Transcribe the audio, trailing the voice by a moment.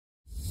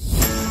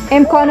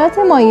امکانات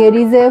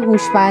مایع‌ریز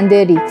هوشمند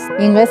ریکس.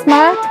 این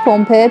قسمت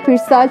پمپ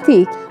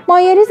پریستالتیک.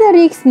 مایع‌ریز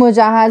ریکس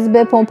مجهز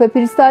به پمپ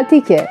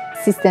پریستالتیکه.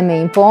 سیستم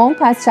این پمپ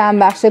از چند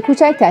بخش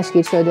کوچک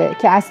تشکیل شده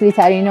که اصلی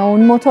ترین اون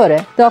موتوره.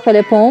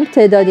 داخل پمپ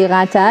تعدادی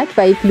قلتک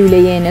و یک لوله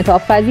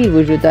انعطاف پذیر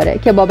وجود داره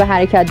که با به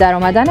حرکت در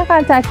آمدن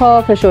قلتک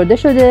ها فشرده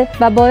شده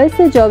و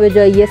باعث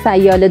جابجایی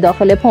سیال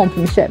داخل پمپ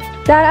میشه.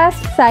 در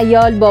اصل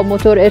سیال با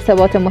موتور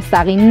ارتباط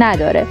مستقیم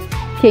نداره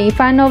که این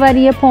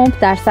فناوری پمپ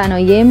در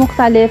صنایع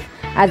مختلف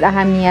از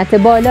اهمیت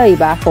بالایی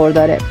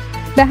برخورداره.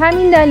 به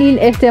همین دلیل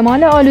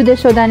احتمال آلوده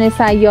شدن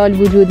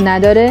سیال وجود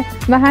نداره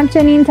و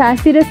همچنین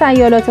تاثیر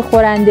سیالات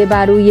خورنده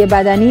بر روی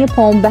بدنه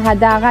پمپ به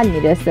حداقل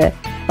میرسه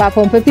و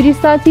پمپ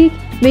پریستالتیک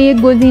به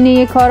یک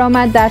گزینه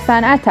کارآمد در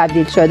صنعت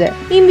تبدیل شده.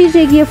 این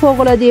ویژگی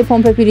فوق‌العاده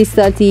پمپ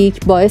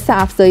پریستالتیک باعث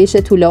افزایش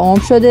طول عمر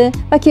شده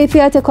و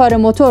کیفیت کار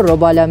موتور رو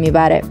بالا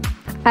میبره.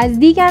 از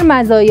دیگر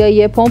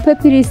مزایای پمپ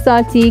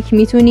پریستالتیک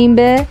میتونیم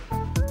به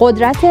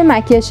قدرت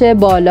مکش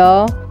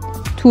بالا،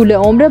 طول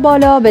عمر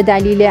بالا به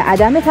دلیل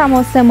عدم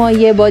تماس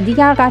مایع با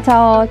دیگر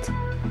قطعات،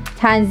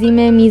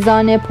 تنظیم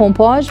میزان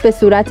پمپاژ به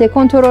صورت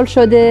کنترل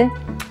شده،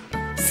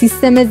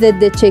 سیستم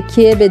ضد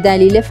چکه به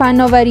دلیل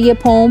فناوری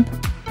پمپ،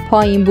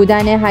 پایین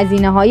بودن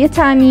هزینه‌های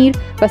تعمیر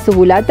و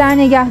سهولت در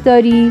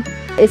نگهداری،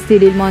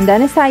 استریل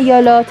ماندن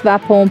سیالات و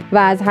پمپ و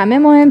از همه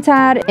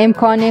مهمتر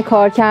امکان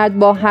کارکرد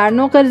با هر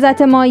نوع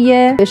غلظت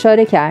مایع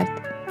اشاره کرد.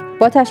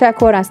 با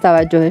تشکر از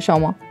توجه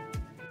شما.